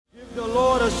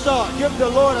a shout. Give the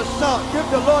Lord a shout. Give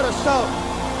the Lord a shout.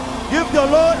 Give the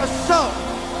Lord a shout.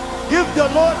 Give the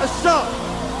Lord a shout.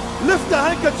 Lift the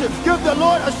handkerchief. Give the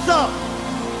Lord a shout.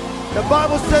 The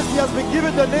Bible says he has been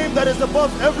given the name that is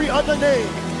above every other name.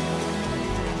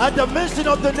 At the mention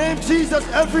of the name Jesus,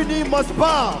 every knee must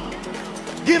bow.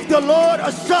 Give the Lord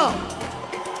a shout.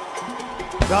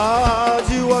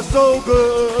 God, you are so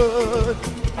good.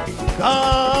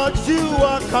 God, you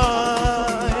are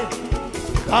kind.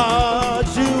 God,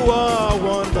 you are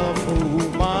wonderful.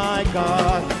 My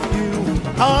God,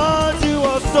 God, you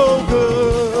are so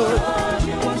good.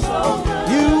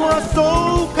 You are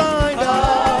so kind,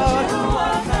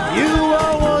 God. You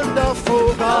are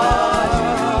wonderful, God.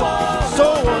 So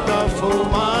wonderful,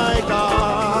 my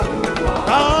God.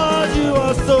 God, you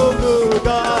are so good,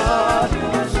 God.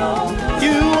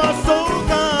 You are so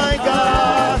kind,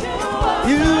 God.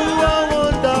 You are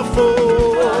wonderful.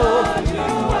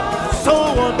 So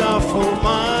wonderful,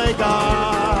 my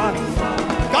God.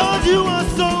 God, you are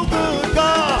so good,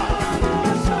 God.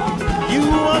 You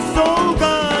are so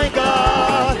kind,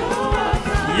 God.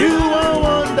 You are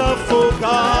wonderful,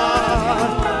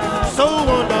 God. So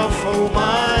wonderful,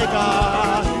 my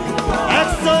God.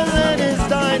 Excellent is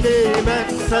thy name.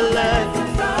 Excellent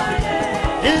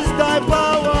is thy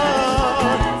power.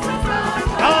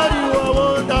 God, you are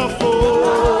wonderful.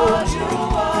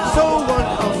 So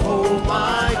wonderful,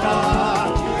 my God.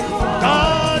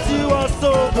 God, you are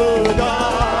so good,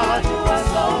 God.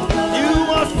 You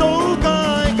are so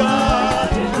kind, God.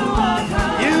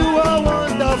 You are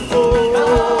wonderful.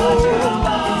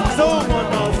 So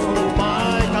wonderful,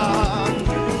 my God.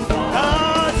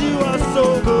 God, you are so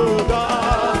good,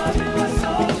 God.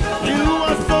 You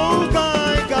are so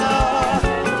kind, God.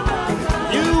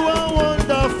 You are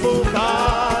wonderful,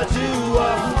 God. You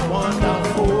are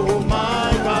wonderful,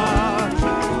 my God.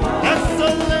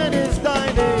 Excellent is thy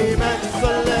name.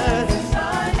 Excellent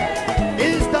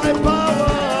is thy power.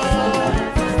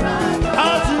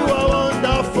 God, you are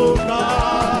wonderful,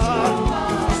 God.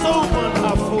 So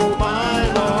wonderful, my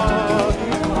Lord.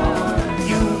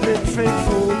 You've been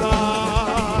faithful,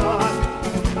 God,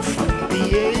 from the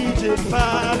ages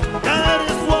past. That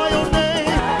is why your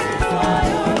name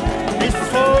is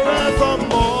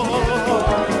forevermore.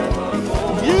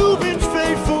 You've been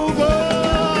faithful,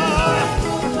 God,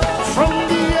 from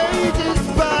the ages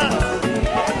past.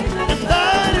 And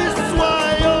that is why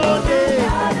your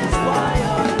name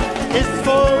is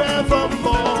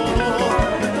forevermore.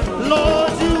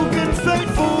 Lord, you've been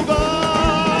faithful,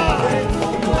 God,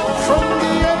 from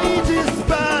the ages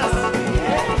past.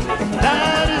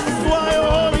 That is why your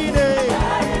holy name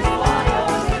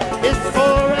is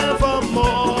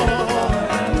forevermore.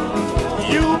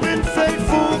 You've been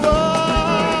faithful,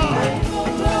 God,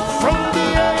 from the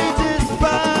ages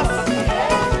past.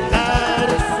 That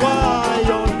is why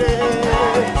your name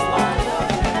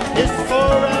is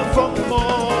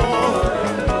forevermore.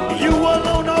 You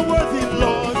alone are worthy,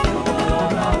 Lord,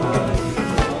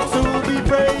 to be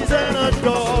praised and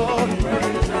adored.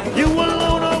 You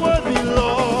alone are worthy,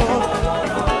 Lord,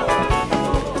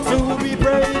 to be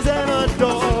praised and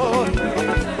adored.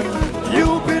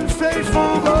 You've been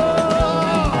faithful,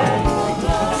 God,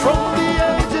 from the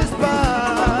ages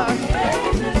past.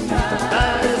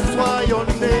 That is why your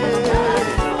name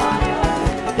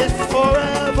is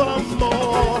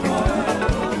forevermore.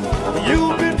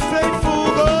 You've been faithful,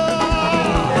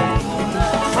 God,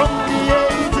 from the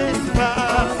ages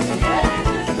past.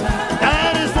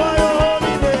 That is why your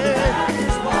holy name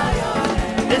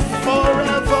is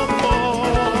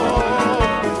forevermore.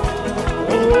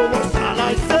 Oh, what shall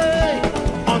I say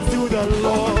unto the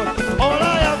Lord? All I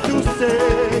have to say.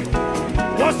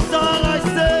 What shall I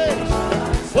say?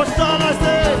 What shall I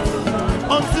say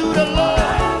unto the Lord?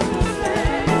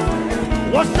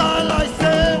 What shall I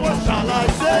say? What shall I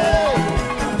say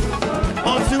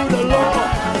unto the Lord?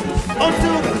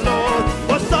 Unto the Lord.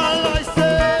 What shall I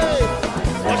say?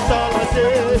 What shall I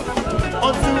say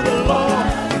unto the Lord?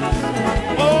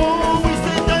 Oh, we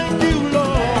say thank you,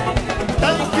 Lord.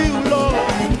 Thank you, Lord.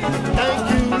 Thank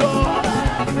you, Lord.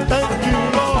 Thank you,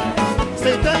 Lord.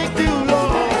 Say thank you,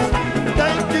 Lord.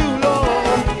 Thank you,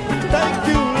 Lord. Thank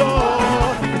you,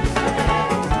 Lord.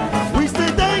 We say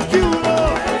thank you,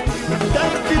 Lord.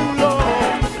 Thank you, Lord.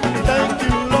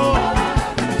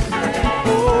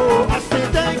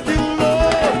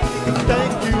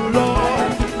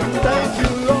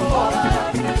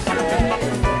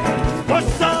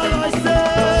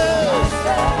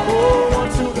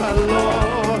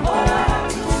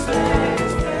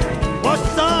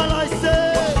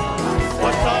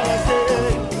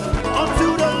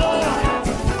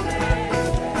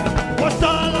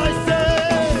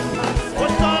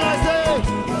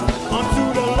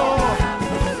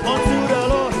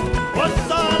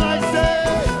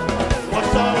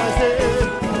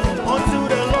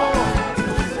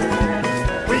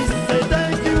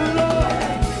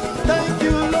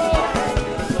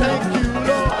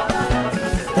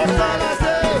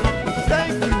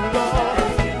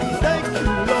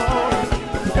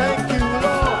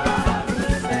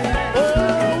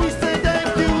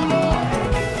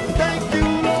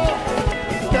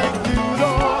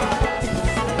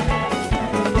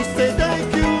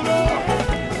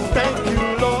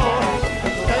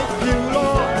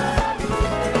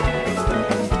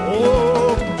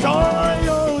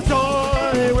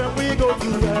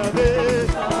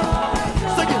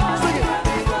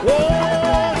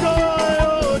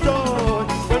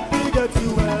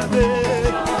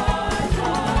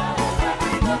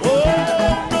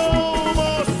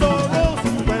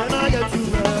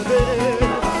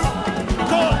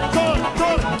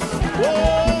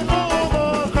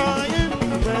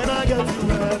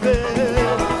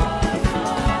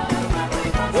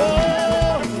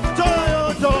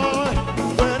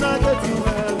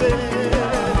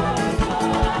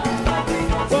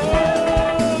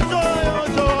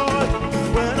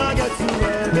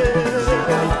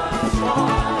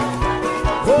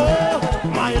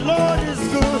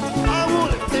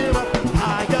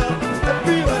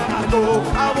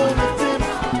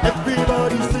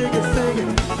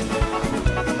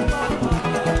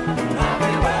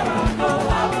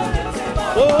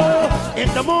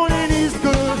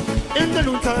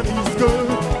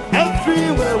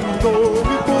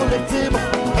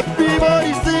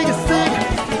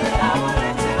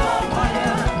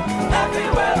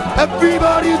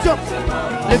 Everybody jump.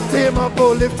 Lift him up,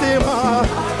 oh lift him up.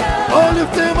 Oh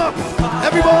lift him up.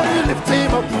 Everybody lift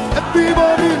him up.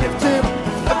 Everybody lift him up.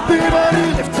 Everybody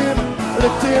lift him up.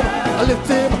 Lift him, I lift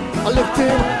him, I lift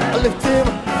him, I lift him,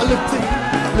 I lift him,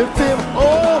 lift him.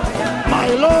 Oh, my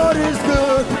Lord is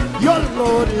good, your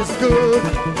Lord is good.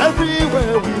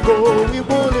 Everywhere we go, we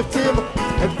will lift him up.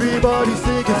 Everybody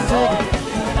sing it, sing it.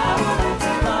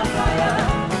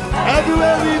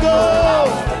 Everywhere we go,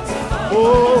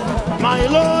 oh, my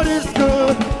Lord is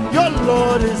good, your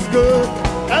Lord is good.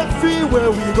 Everywhere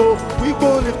we go, we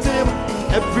will lift him up.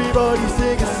 Everybody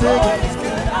sing it, sing it.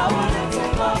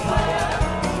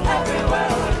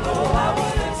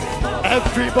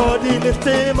 Everybody lift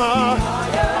him up,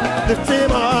 lift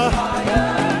him up,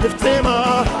 lift him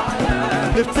up,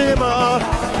 lift him up,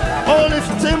 oh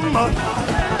lift him up,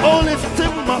 oh lift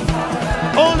him up,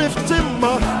 oh lift him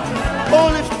up, oh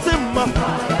lift him up,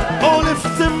 oh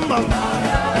lift him up.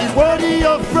 He's worthy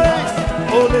of praise.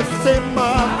 Oh lift him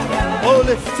up, oh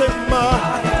lift him up,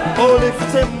 oh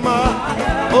lift him up,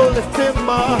 oh lift him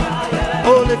up,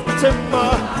 oh lift him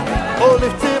up, oh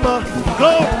lift him up.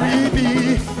 Glory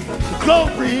be.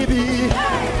 Glory be,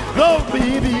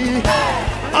 glory be,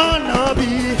 honor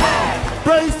be,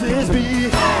 praises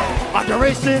be,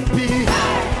 adoration be,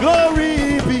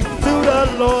 glory be to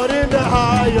the Lord in the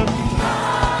higher.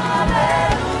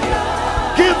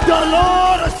 Give the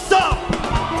Lord a shout.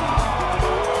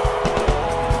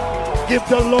 Give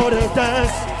the Lord a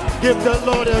dance. Give the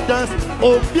Lord a dance.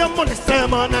 Oh, your money,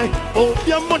 Samana. Oh,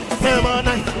 your money,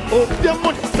 Samana. Oh, your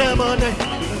money, Samana.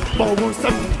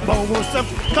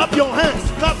 Clap your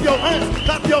hands, clap your hands,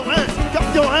 clap your hands,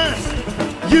 clap your hands.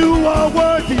 You are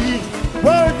worthy,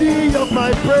 worthy of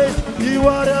my praise. You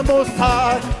are the most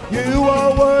high, you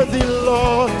are worthy,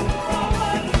 Lord.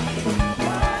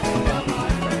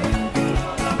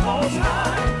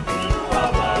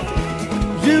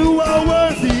 You are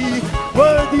worthy,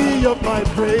 worthy of my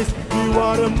praise. You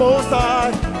are the most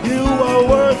high, you are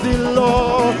worthy,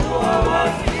 Lord. You are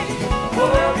worthy, worthy.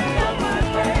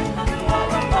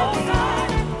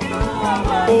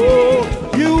 Oh,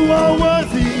 you are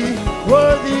worthy,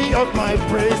 worthy of my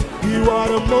praise. You are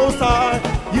the most high,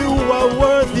 you are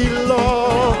worthy,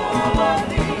 Lord. You are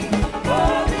worthy,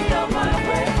 worthy of my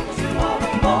praise. You are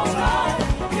the most high,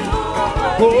 you are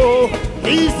worthy. Oh,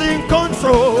 he's in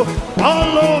control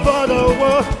all over the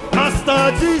world. Master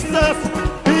Jesus,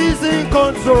 he's in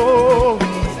control.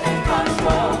 He's in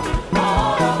control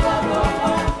all over the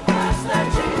world. Master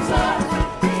Jesus,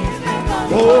 he's in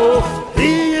control. Oh,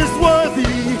 he is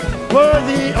worthy,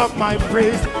 worthy of my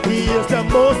praise. He is the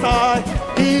most high,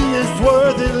 he is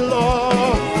worthy,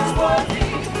 Lord. He is worthy,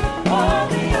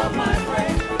 worthy of my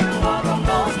praise. You are the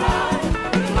most high,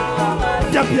 you are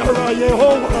worthy. Yapiara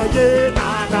Yehovah, ye, na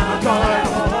na na.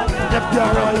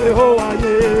 Yapiara Yehovah,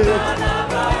 ye.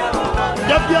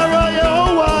 Yapiara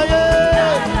Yehovah, ye.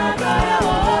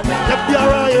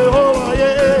 Yapiara Yehovah,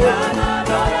 ye.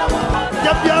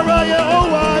 Yapiara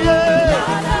Yehovah, ye.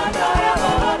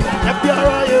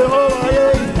 Yapiara Yehovah, ye.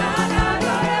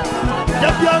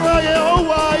 Yapiara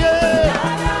Yehovah, ye.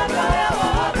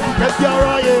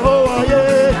 Yapiara Yehovah, ye.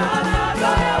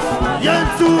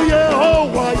 Yentu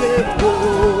Yehovah, ye.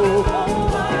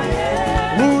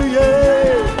 Oh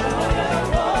yeah.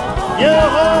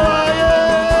 Yehovah, ye.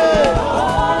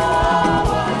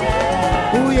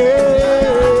 Oh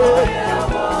yeah.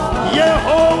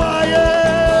 Yehovah, ye.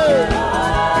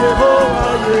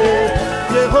 Yehovah, ye.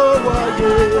 Yehovah,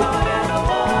 ye.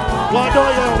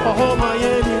 Wadoya Wahoma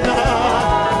Yenina.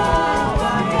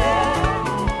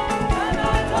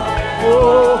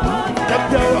 Oh,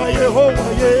 Yapiara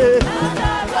Yehovah, ye.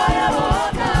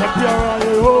 Yapiara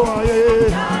Yehovah, ye.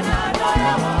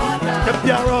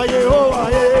 Yapiara Yehovah,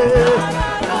 ye.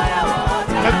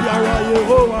 Yapiara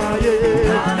Yehovah, ye.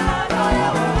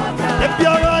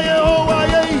 Yapiara Yehovah,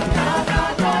 ye.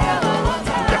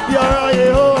 Yapiara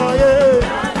Yehovah, ye.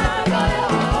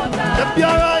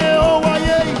 Yapiara Yehovah,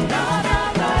 ye.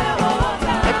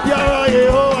 Yapiara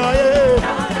Yehovah, ye.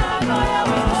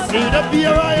 See the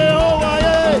Yapiara Yehovah,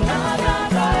 ye.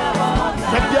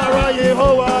 Yapiara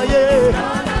Yehovah, ye.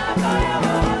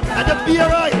 And the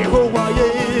Yapiara Yehovah, ye.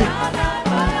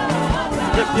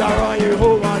 Yapiara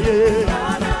Yehovah, ye.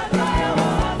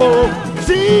 Oh,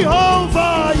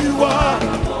 Jehovah, you are.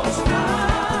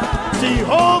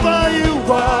 Jehovah, you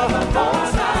are.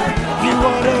 You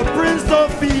are the Prince of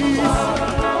Peace.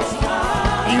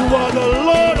 You are the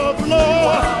Lord of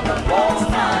Lords.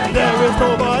 There is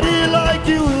nobody like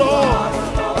you, Lord.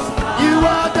 You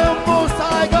are the Most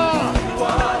High God.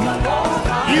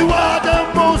 You are the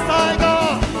Most High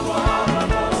God.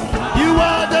 You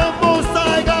are the Most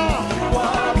High God.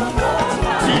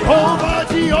 Jehovah,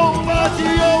 Jehovah,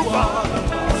 Jehovah.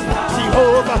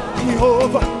 Jehovah,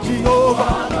 Jehovah, Jehovah.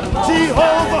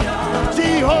 Jehovah,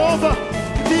 Jehovah,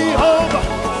 Jehovah.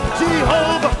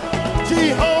 Jehovah,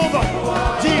 Jehovah,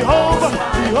 Jehovah,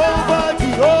 Jehovah,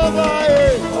 Jehovah.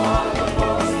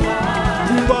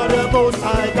 You are the most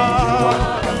high God.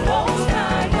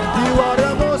 You are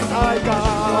the most high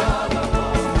God.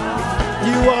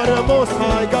 You are the most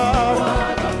high God.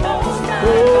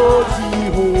 Oh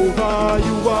Jehovah,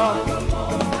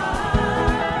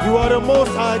 you are the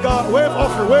most high God. Wave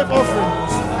offering, wave offering.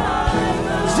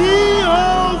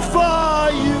 Jehovah.